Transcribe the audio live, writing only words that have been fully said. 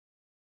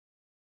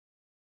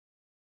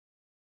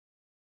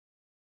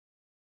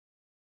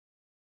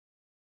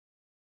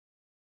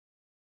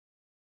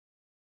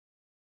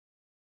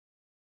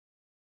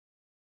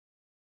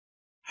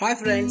Hi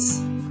friends,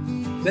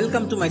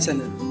 welcome to my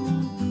channel.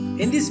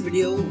 In this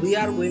video we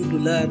are going to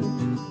learn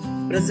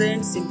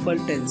present simple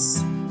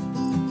tense.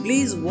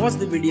 Please watch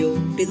the video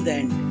till the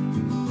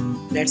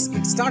end. Let's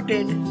get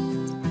started.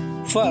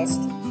 First,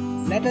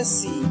 let us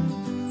see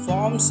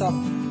forms of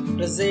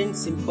present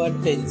simple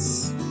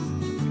tense.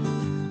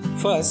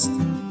 First,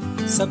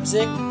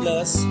 subject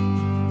plus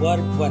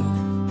verb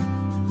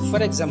 1.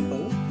 For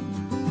example,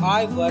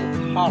 I work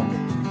hard.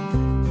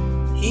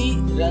 He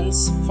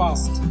runs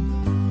fast.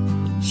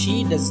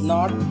 She does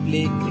not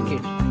play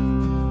cricket.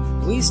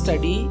 We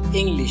study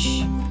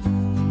English.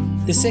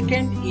 The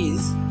second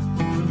is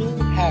to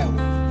have.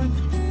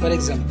 For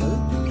example,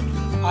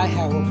 I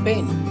have a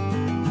pen.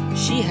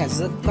 She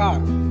has a car.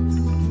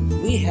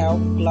 We have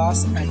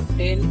class at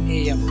 10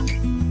 a.m.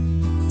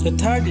 The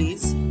third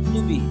is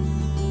to be.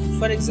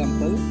 For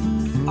example,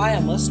 I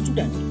am a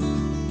student.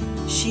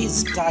 She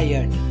is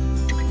tired.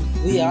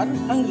 We are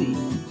hungry.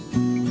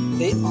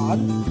 They are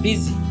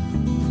busy.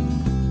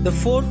 The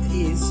fourth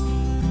is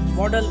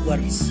modal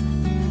verbs.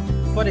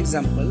 For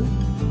example,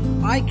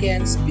 I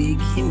can speak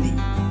Hindi.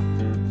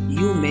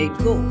 You may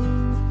go.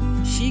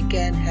 She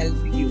can help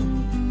you.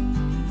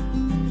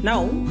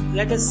 Now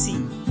let us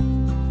see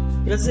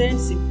present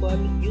simple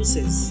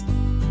uses.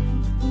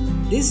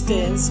 This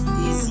tense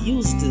is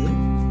used to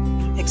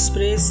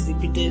express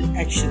repeated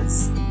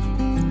actions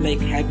like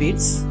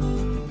habits,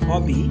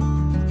 hobby,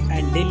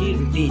 and daily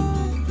routine.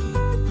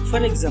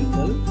 For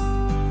example,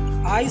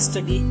 I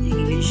study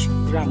English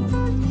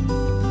grammar.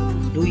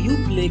 Do you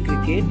play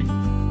cricket?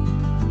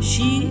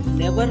 She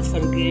never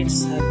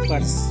forgets her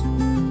purse.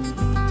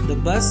 The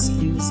bus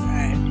leaves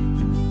at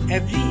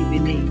every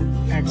evening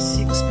at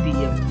 6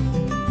 p.m.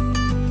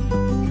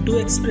 To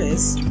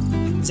express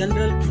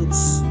general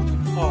truths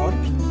or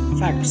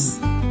facts.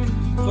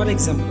 For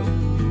example,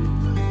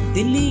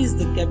 Delhi is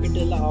the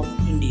capital of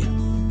India.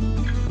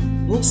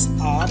 Books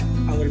are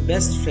our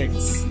best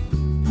friends.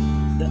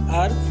 The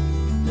earth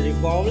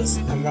revolves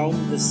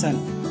around the sun.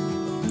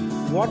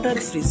 Water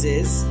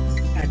freezes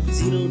at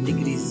 0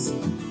 degrees.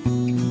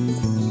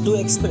 To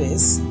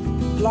express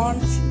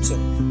planned future.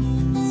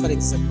 For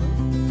example,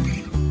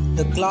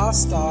 the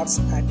class starts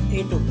at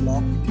 8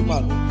 o'clock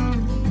tomorrow.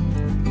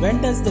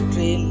 When does the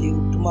train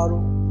leave tomorrow?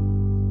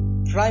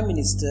 Prime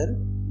Minister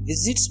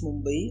visits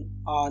Mumbai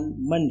on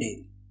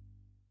Monday.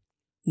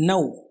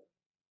 Now,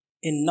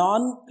 in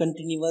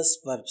non-continuous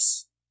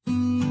verbs.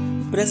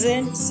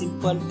 Present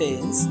simple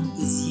tense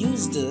is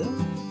used to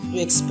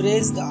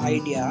express the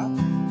idea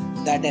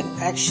that an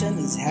action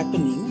is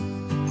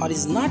happening or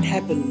is not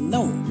happening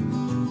now.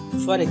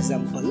 For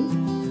example,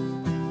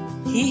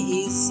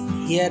 he is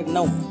here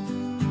now.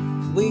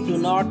 We do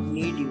not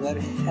need your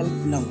help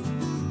now.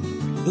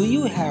 Do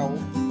you have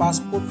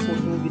passport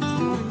photo with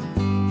you?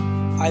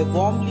 I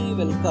warmly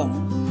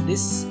welcome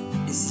this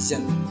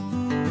decision.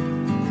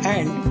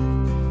 And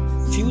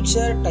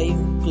future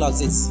time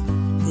clauses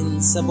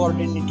in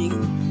subordinating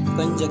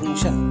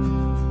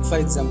conjunction. For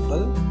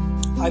example,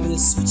 I will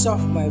switch off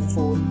my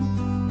phone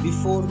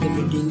before the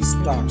meeting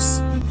starts.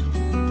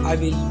 I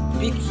will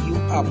pick you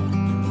up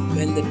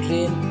when the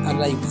train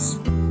arrives.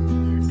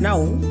 Now,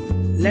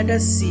 let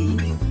us see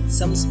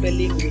some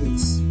spelling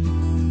rules.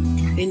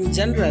 In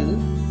general,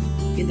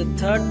 in the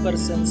third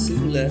person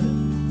singular,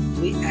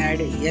 we add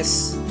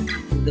s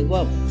to the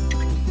verb.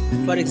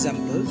 For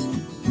example,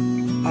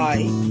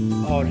 I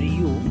or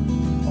you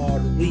or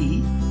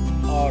we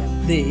or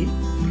they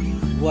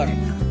work.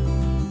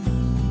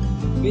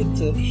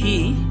 With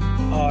he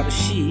or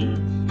she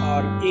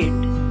or it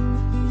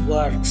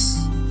works.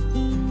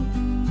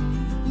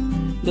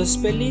 The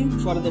spelling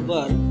for the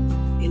verb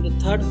in the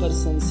third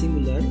person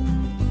singular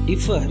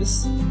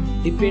differs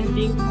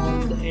depending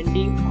on the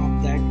ending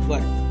of that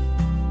verb.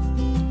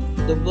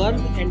 The verb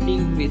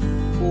ending with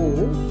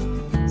o,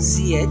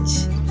 ch,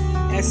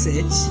 sh,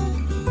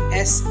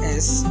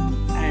 ss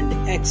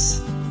and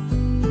x,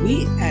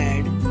 we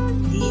add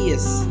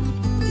es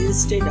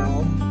instead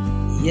of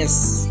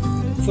yes.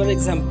 For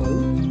example,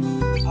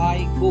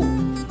 I go,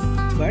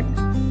 but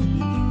he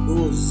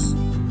goes.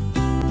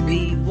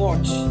 We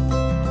watch,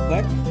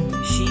 but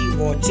she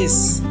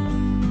watches.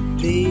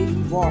 They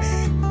wash,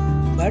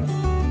 but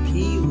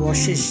he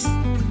washes.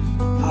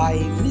 I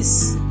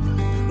miss,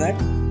 but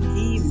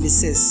he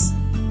misses.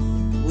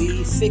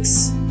 We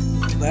fix,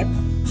 but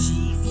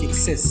she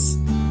fixes.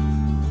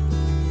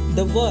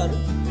 The verb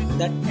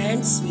that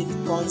ends with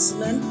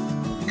consonant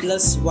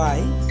plus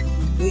y,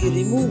 we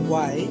remove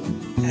y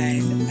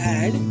and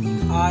add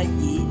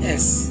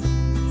ies.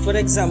 For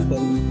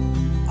example,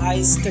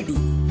 I study,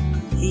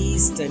 he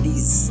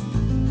studies.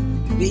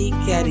 We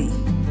carry,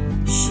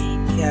 she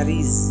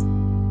carries.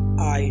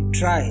 I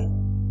try,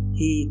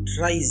 he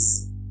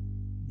tries.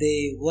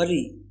 They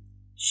worry,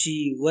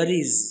 she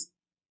worries.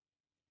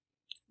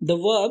 The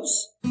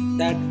verbs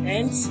that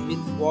ends with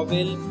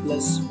vowel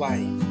plus y,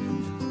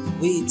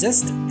 we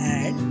just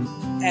add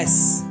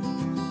s.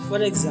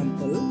 For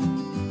example,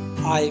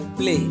 I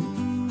play,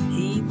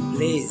 he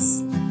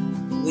plays.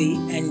 We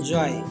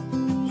enjoy,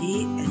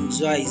 he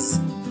enjoys.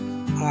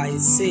 I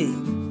say,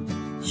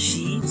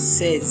 She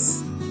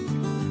says.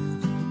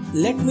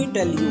 Let me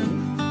tell you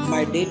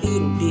my daily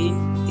routine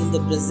in the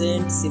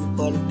present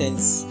simple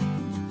tense.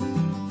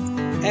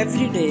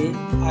 Every day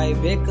I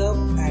wake up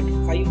at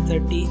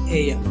 5:30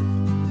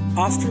 a.m.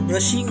 After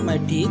brushing my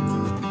teeth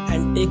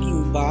and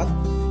taking bath,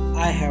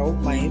 I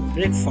have my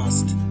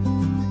breakfast.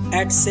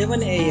 At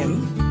 7 a.m.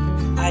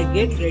 I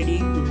get ready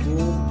to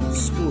go to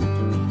school.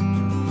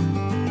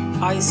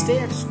 I stay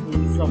at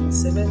school from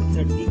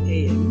 7:30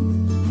 a.m.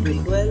 to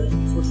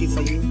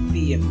 12:45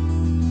 p.m.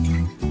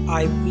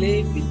 I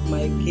play with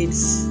my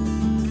kids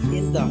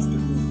in the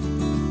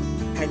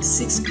afternoon. At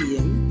 6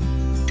 p.m.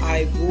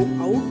 I go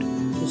out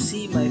to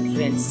see my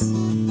friends.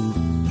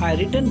 I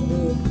return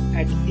home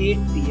at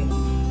 8 p.m.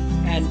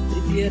 and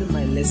prepare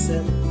my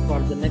lesson for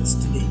the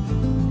next day.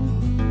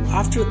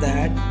 After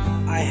that,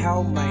 I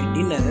have my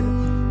dinner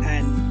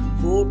and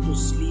go to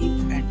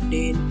sleep at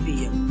 10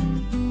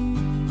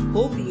 p.m.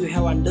 Hope you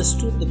have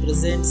understood the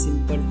present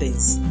simple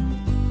tense.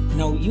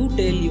 Now you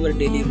tell your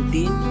daily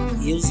routine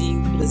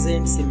using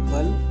present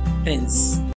simple tense.